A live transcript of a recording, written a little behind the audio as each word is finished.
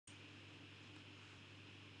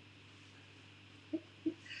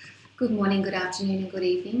Good morning, good afternoon and good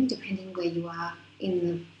evening, depending where you are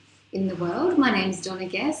in the world. My name is Donna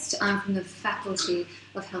Guest. I'm from the Faculty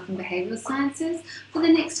of Health and Behavioural Sciences. For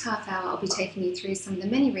the next half hour, I'll be taking you through some of the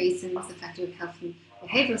many reasons the Faculty of Health and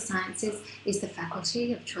Behavioural Sciences is the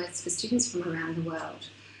faculty of choice for students from around the world.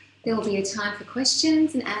 There will be a time for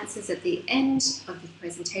questions and answers at the end of the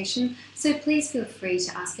presentation, so please feel free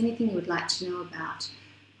to ask anything you would like to know about.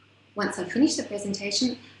 Once I've finished the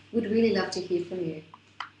presentation, we'd really love to hear from you.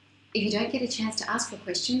 If you don't get a chance to ask a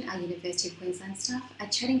question, our University of Queensland staff are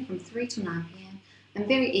chatting from 3 to 9 p.m. and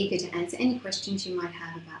very eager to answer any questions you might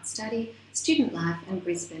have about study, student life and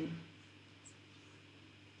Brisbane.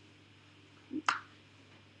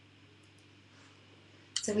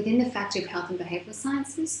 So within the Faculty of Health and Behavioural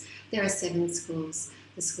Sciences, there are 7 schools.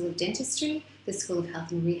 The School of Dentistry, the School of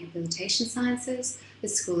Health and Rehabilitation Sciences, the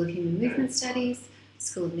School of Human Movement Studies,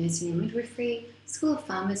 School of Nursing and Midwifery, School of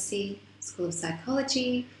Pharmacy, School of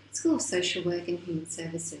Psychology, School of Social Work and Human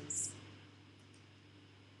Services.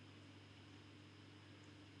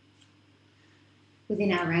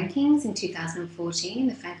 Within our rankings in 2014,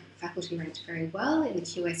 the faculty ranked very well in the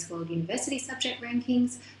QS World University Subject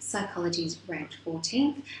Rankings. Psychology is ranked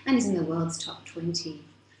 14th and is in the world's top 20.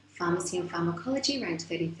 Pharmacy and Pharmacology ranked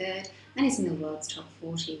 33rd and is in the world's top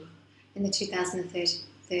 40. In the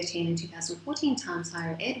 2013 and 2014 Times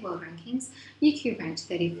Higher Ed World Rankings, UQ ranked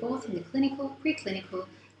 34th in the clinical, preclinical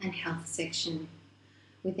and health section.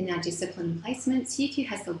 Within our discipline placements, UQ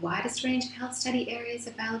has the widest range of health study areas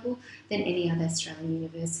available than any other Australian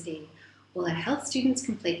university. All our health students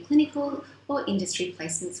complete clinical or industry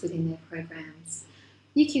placements within their programs.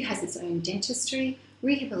 UQ has its own dentistry,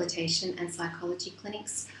 rehabilitation and psychology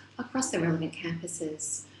clinics across the relevant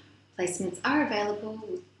campuses. Placements are available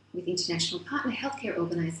with international partner healthcare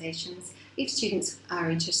organisations if students are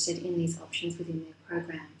interested in these options within their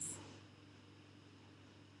programs.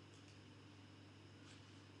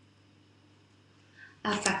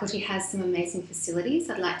 Our faculty has some amazing facilities.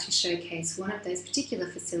 I'd like to showcase one of those particular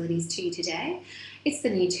facilities to you today. It's the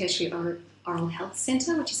new Tertiary Oral Health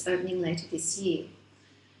Centre, which is opening later this year.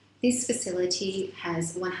 This facility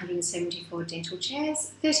has 174 dental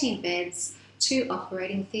chairs, 13 beds, 2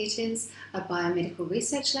 operating theatres, a biomedical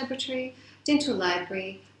research laboratory, dental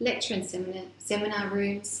library, lecture and seminar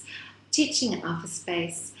rooms, teaching and office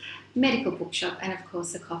space, medical bookshop, and of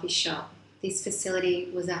course a coffee shop. This facility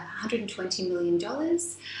was at $120 million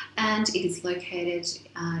and it is located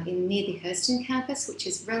near the Hurston campus, which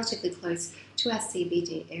is relatively close to our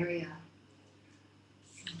CBD area.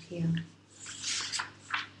 Here.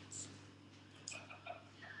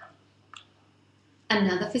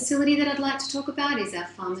 Another facility that I'd like to talk about is our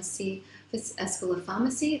pharmacy, a School of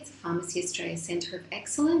Pharmacy. It's a Pharmacy Australia Centre of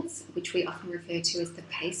Excellence, which we often refer to as the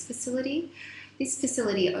PACE facility. This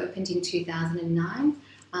facility opened in 2009.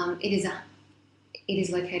 It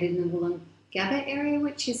is located in the Wollongabba area,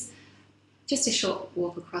 which is just a short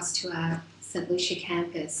walk across to our St Lucia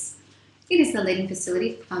campus. It is the leading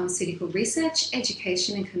facility for pharmaceutical research,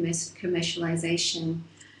 education and commercialisation.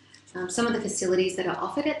 Some of the facilities that are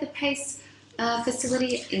offered at the PACE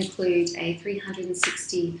facility include a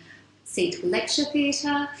 360-seat lecture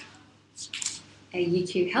theatre, a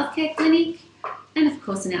UQ healthcare clinic, and of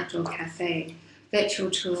course an outdoor cafe.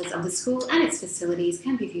 Virtual tours of the school and its facilities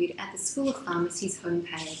can be viewed at the School of Pharmacy's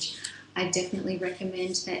homepage. I definitely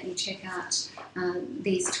recommend that you check out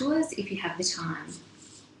these tours if you have the time.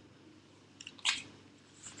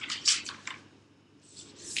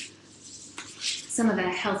 Some of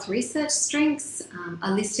our health research strengths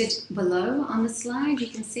are listed below on the slide. You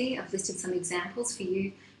can see I've listed some examples for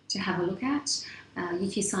you to have a look at.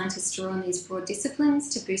 UQ scientists draw on these broad disciplines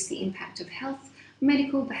to boost the impact of health,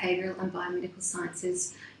 medical, behavioural and biomedical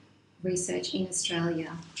sciences research in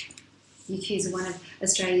Australia. UQ is one of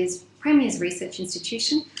Australia's premier research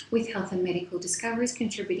institution with health and medical discoveries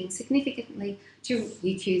contributing significantly to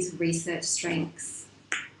UQ's research strengths.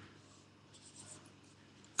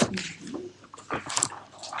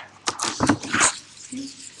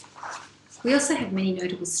 We also have many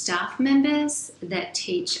notable staff members that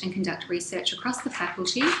teach and conduct research across the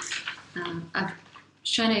faculty. I've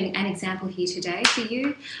shown an example here today for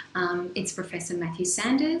you. It's Professor Matthew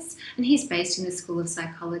Sanders, and he's based in the School of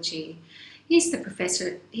Psychology. He's a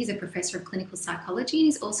professor of clinical psychology, and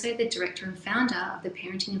he's also the director and founder of the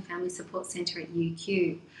Parenting and Family Support Centre at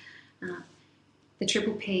UQ.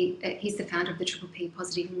 He's the founder of the Triple P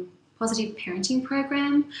Positive Parenting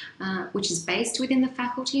Program, which is based within the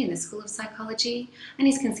faculty in the School of Psychology, and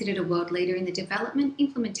is considered a world leader in the development,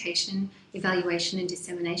 implementation, evaluation and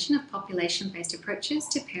dissemination of population-based approaches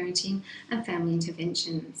to parenting and family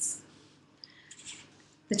interventions.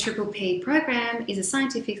 The Triple P program is a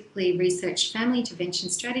scientifically researched family intervention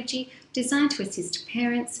strategy designed to assist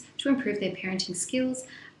parents to improve their parenting skills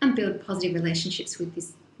and build positive relationships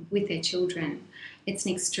with their children. It's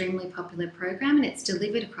an extremely popular program and it's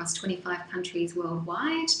delivered across 25 countries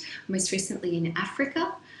worldwide, most recently in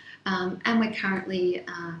Africa, and we're currently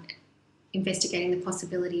investigating the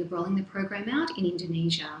possibility of rolling the program out in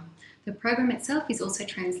Indonesia. The program itself is also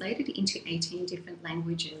translated into 18 different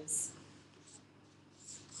languages.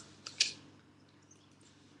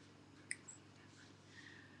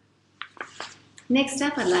 Next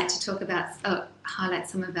up, I'd like to talk about, highlight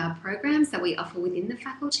some of our programs that we offer within the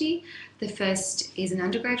faculty. The first is an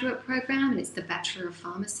undergraduate program and it's the Bachelor of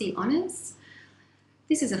Pharmacy Honours.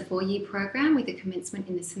 This is a 4-year program with a commencement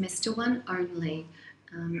in the semester 1 only.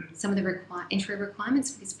 Some of the entry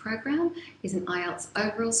requirements for this program is an IELTS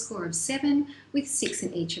overall score of 7 with 6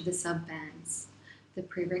 in each of the sub-bands. The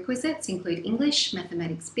prerequisites include English,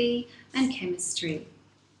 Mathematics B and Chemistry.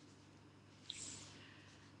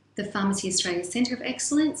 The Pharmacy Australia Centre of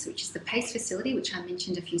Excellence, which is the PACE facility, which I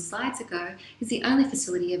mentioned a few slides ago, is the only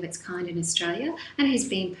facility of its kind in Australia and has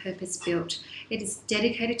been purpose-built. It is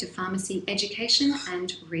dedicated to pharmacy education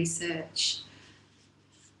and research.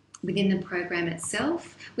 Within the program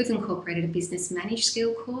itself, we've incorporated a business managed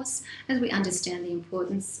skill course as we understand the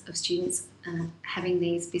importance of students having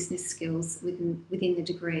these business skills within the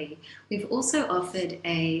degree. We've also offered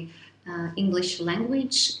a English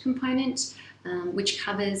language component which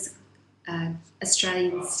covers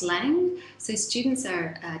Australian slang. So students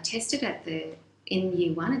are tested in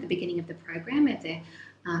year 1 at the beginning of the program at their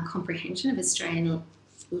comprehension of Australian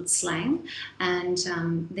slang, and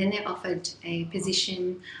then they're offered a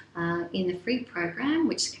position in the free program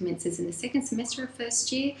which commences in the 2nd semester of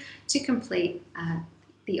 1st year to complete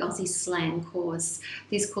the Aussie slang course.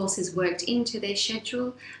 This course is worked into their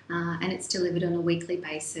schedule and it's delivered on a weekly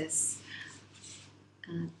basis.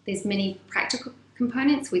 There's many practical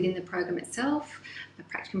components within the program itself.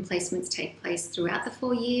 Practicum placements take place throughout the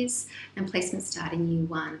 4 years and placements start in year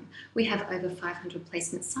 1. We have over 500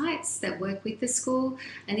 placement sites that work with the school,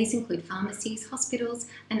 and these include pharmacies, hospitals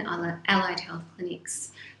and allied health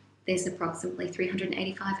clinics. There's approximately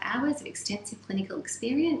 385 hours of extensive clinical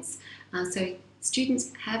experience, so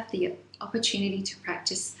students have the opportunity to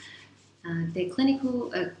practice their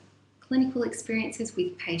clinical experiences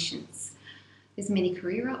with patients. There's many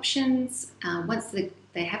career options. Once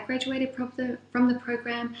they have graduated from the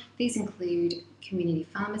program, these include community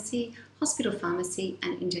pharmacy, hospital pharmacy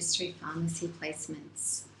and industry pharmacy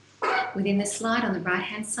placements. Within the slide on the right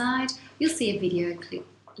hand side, you'll see a video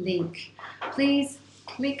link. Please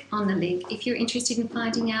click on the link if you're interested in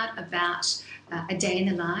finding out about a day in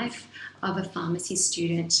the life of a pharmacy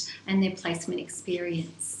student and their placement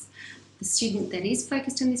experience. The student that is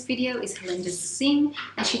focused on this video is Halinder Singh,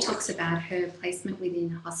 and she talks about her placement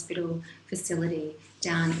within a hospital facility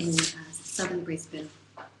down in southern Brisbane.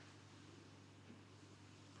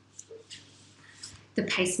 The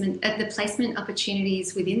placement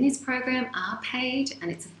opportunities within this program are paid,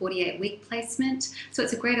 and it's a 48-week placement, so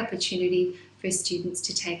it's a great opportunity for students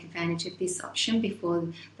to take advantage of this option before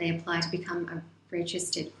they apply to become a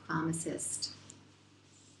registered pharmacist.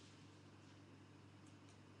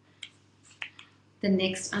 The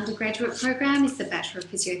next undergraduate program is the Bachelor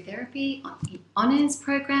of Physiotherapy Honours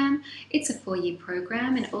program. It's a 4-year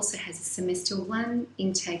program and it also has a semester 1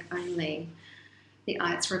 intake only. The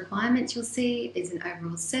IELTS requirements you'll see is an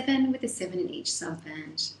overall 7 with a 7 in each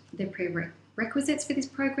sub-band. The prerequisites for this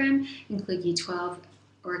program include Year 12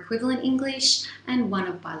 or equivalent English and 1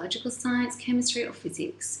 of biological science, chemistry or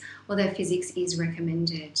physics, although physics is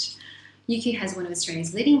recommended. UQ has one of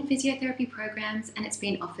Australia's leading physiotherapy programs and it's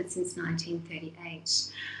been offered since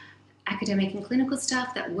 1938. Academic and clinical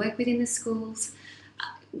staff that work within the schools,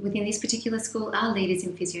 within this particular school, are leaders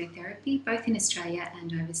in physiotherapy, both in Australia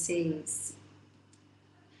and overseas.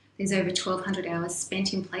 There's over 1,200 hours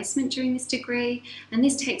spent in placement during this degree, and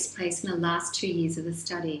this takes place in the last 2 years of the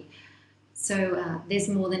study. So there's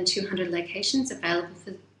more than 200 locations available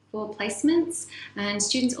for placements, and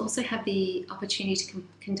students also have the opportunity to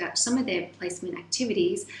conduct some of their placement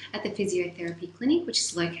activities at the physiotherapy clinic, which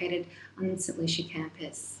is located on the St Lucia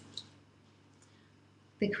campus.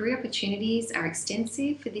 The career opportunities are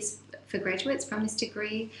extensive for graduates from this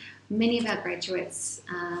degree. Many of our graduates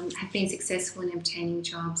have been successful in obtaining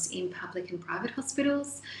jobs in public and private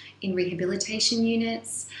hospitals, in rehabilitation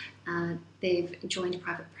units. They've joined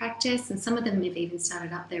private practice, and some of them have even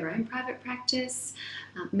started up their own private practice.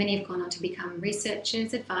 Many have gone on to become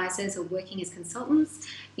researchers, advisors, or working as consultants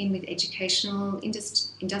with educational,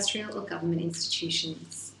 industrial, or government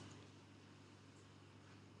institutions.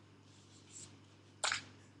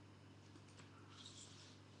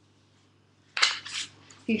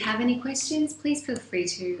 you have any questions, please feel free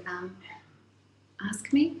to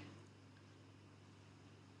ask me.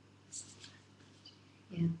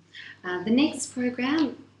 Yeah. The next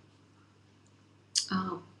program,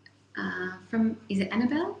 is it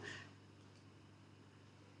Annabelle?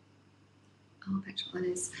 Oh, Bachelor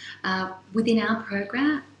Honours. Within our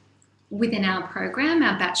program,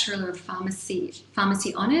 our Bachelor of Pharmacy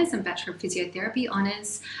Honours and Bachelor of Physiotherapy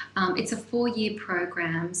Honours, it's a 4-year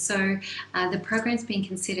program. So the program's being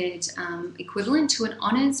considered equivalent to an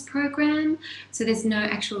honours program. So there's no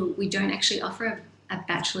actual, we don't actually offer a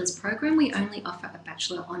bachelor's program, we only offer a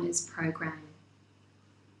Bachelor Honours program.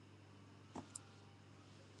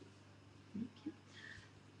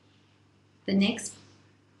 The next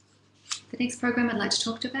program I'd like to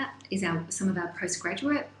talk about is some of our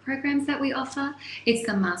postgraduate programs that we offer. It's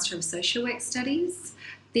the Master of Social Work Studies.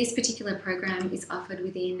 This particular program is offered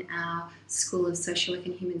within our School of Social Work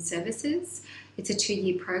and Human Services. It's a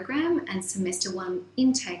 2-year program and semester 1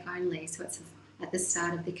 intake only, so it's at the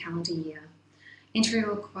start of the calendar year. Entry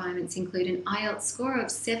requirements include an IELTS score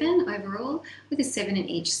of 7 overall with a 7 in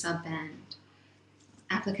each sub-band.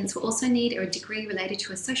 Applicants will also need a degree related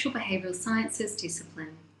to a social behavioural sciences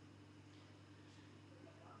discipline.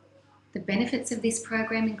 The benefits of this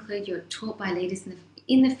program include you're taught by leaders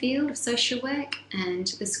in the field of social work, and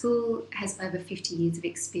the school has over 50 years of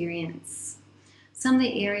experience. Some of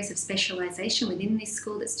the areas of specialisation within this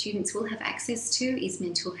school that students will have access to is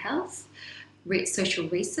mental health, social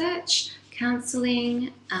research,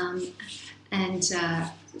 counselling, and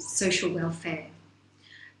social welfare.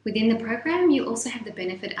 Within the program, you also have the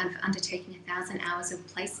benefit of undertaking 1,000 hours of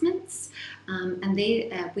placements, and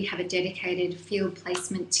we have a dedicated field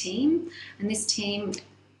placement team, and this team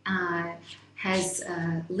has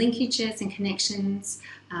linkages and connections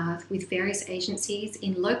with various agencies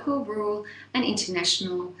in local, rural and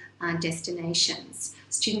international destinations.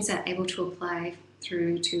 Students are able to apply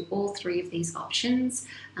through to all 3 of these options,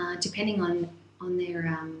 depending on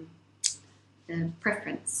their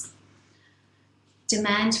preference.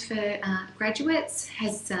 Demand for graduates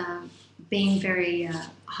has been very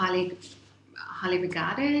highly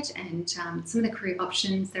regarded, and some of the career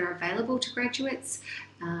options that are available to graduates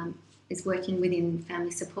is working within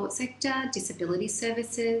family support sector, disability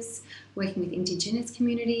services, working with Indigenous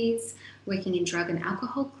communities, working in drug and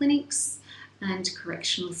alcohol clinics, and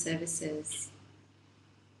correctional services.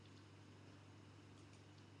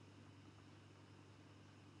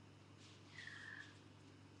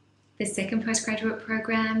 The second postgraduate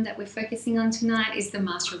program that we're focusing on tonight is the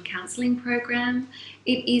Master of Counselling program.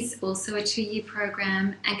 It is also a 2-year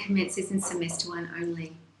program and commences in semester 1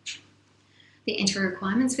 only. The entry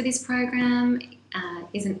requirements for this program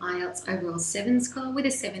is an IELTS overall 7 score with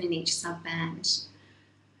a 7 in each sub-band.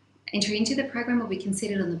 Entry into the program will be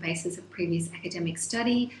considered on the basis of previous academic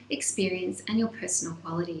study, experience and your personal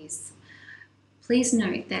qualities. Please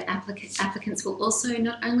note that applicants will also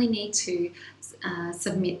not only need to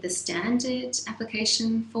submit the standard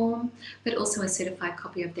application form, but also a certified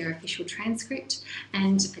copy of their official transcript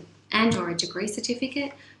and or a degree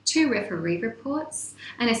certificate, 2 referee reports,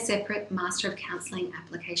 and a separate Master of Counselling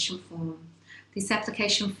application form. This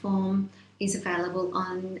application form is available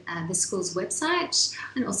on the school's website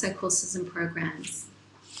and also courses and programs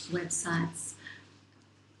websites.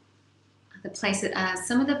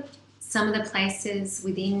 Some of the places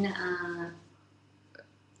within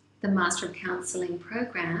the Master of Counselling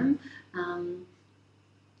program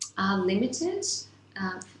are limited.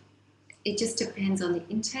 It just depends on the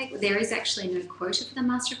intake. There is actually no quota for the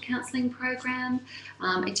Master of Counselling program.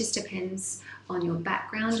 It just depends on your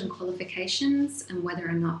background and qualifications and whether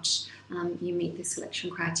or not you meet the selection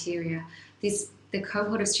criteria. The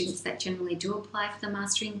cohort of students that generally do apply for the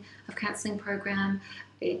Mastering of Counselling program,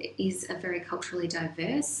 it is a very culturally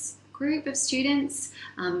diverse group of students.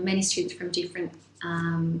 Many students from different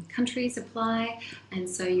countries apply, and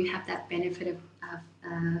so you have that benefit of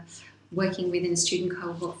working within a student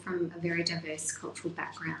cohort from a very diverse cultural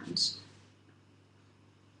background.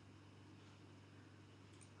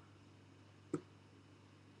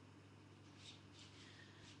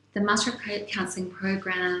 The Master of Counselling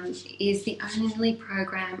program is the only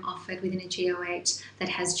program offered within a GO8 that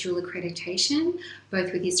has dual accreditation,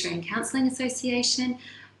 both with the Australian Counselling Association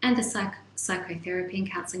and the Psychotherapy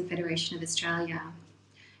and Counselling Federation of Australia.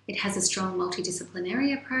 It has a strong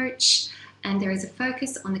multidisciplinary approach, and there is a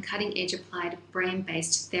focus on the cutting-edge applied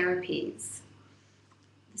brain-based therapies.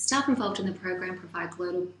 The staff involved in the program provide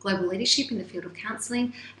global leadership in the field of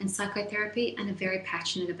counselling and psychotherapy and are very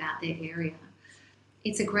passionate about their area.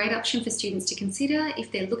 It's a great option for students to consider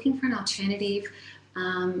if they're looking for an alternative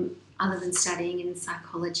other than studying in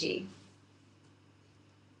psychology.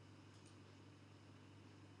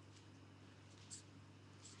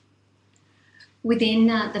 Within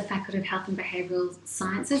the Faculty of Health and Behavioural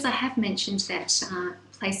Sciences, I have mentioned that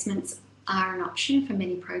placements are an option for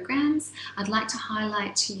many programs. I'd like to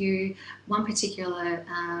highlight to you one particular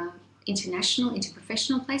international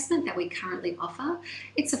interprofessional placement that we currently offer.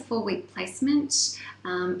 It's a 4-week placement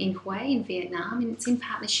in Hue in Vietnam, and it's in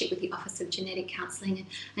partnership with the Office of Genetic Counselling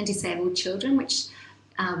and Disabled Children, which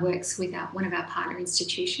works with one of our partner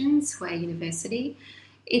institutions, Hue University.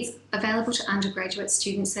 It's available to undergraduate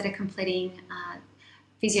students that are completing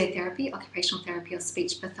physiotherapy, occupational therapy or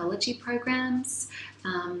speech pathology programs.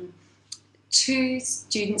 2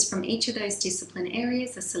 students from each of those discipline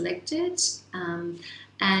areas are selected,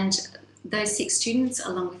 and those 6 students,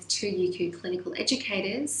 along with 2 UQ clinical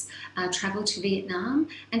educators, travel to Vietnam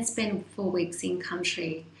and spend 4 weeks in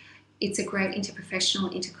country. It's a great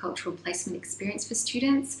interprofessional, intercultural placement experience for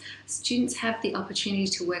students. Students have the opportunity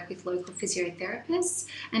to work with local physiotherapists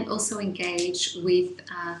and also engage with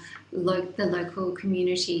the local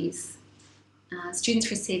communities. Students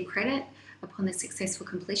receive credit upon the successful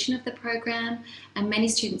completion of the program, and many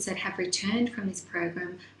students that have returned from this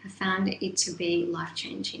program have found it to be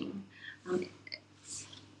life-changing.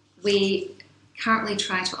 We currently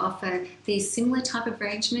try to offer these similar type of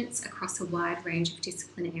arrangements across a wide range of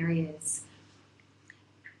discipline areas.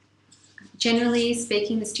 Generally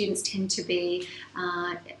speaking, the students tend to be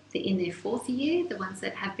in their 4th year, the ones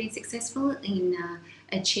that have been successful in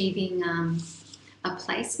achieving a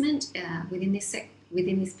placement within this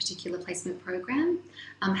particular placement program.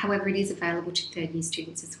 However, it is available to 3rd year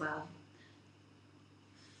students as well.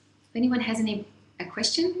 If anyone has any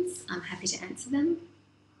questions, I'm happy to answer them.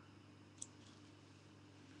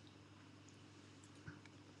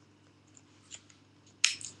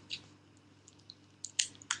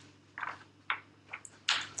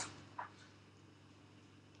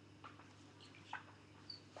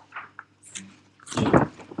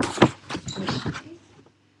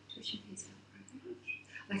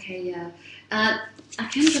 Okay, yeah. I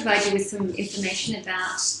can provide you with some information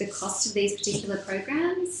about the cost of these particular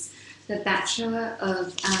programs. The Bachelor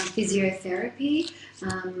of Physiotherapy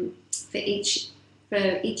for each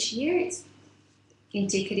year, it's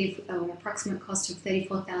indicative or approximate cost of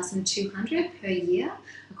 $34,200 per year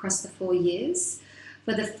across the 4 years.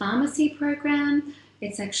 For the pharmacy program,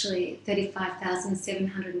 it's actually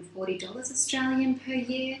 $35,740 Australian per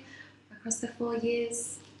year across the 4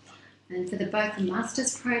 years. And for both the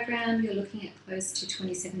master's program, you're looking at close to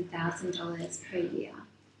 $27,000 per year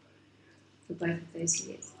for both of those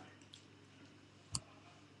years.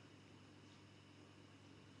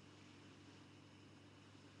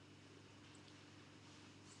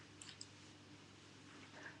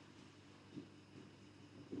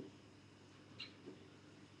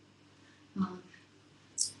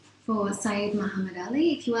 For Syed Muhammad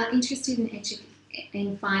Ali, if you are interested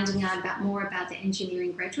in finding out more about the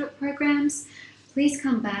engineering graduate programs, please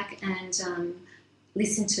come back and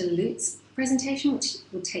listen to Lute's presentation, which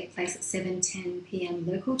will take place at 7:10 p.m.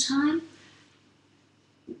 local time.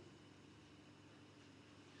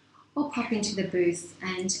 Or pop into the booth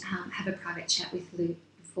and have a private chat with Lute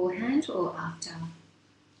beforehand or after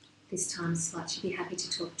this time slot. She'd be happy to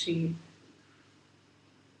talk to you.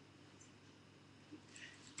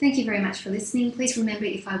 Thank you very much for listening. Please remember,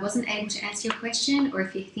 if I wasn't able to answer your question, or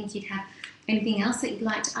if you think you'd have anything else that you'd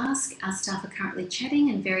like to ask, our staff are currently chatting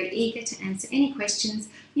and very eager to answer any questions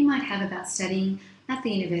you might have about studying at the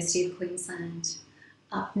University of Queensland.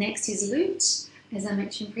 Up next is Lute. As I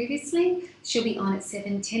mentioned previously, she'll be on at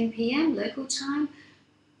 7:10 p.m. local time,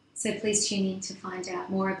 so please tune in to find out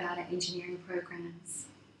more about our engineering programs.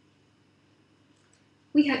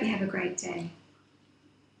 We hope you have a great day.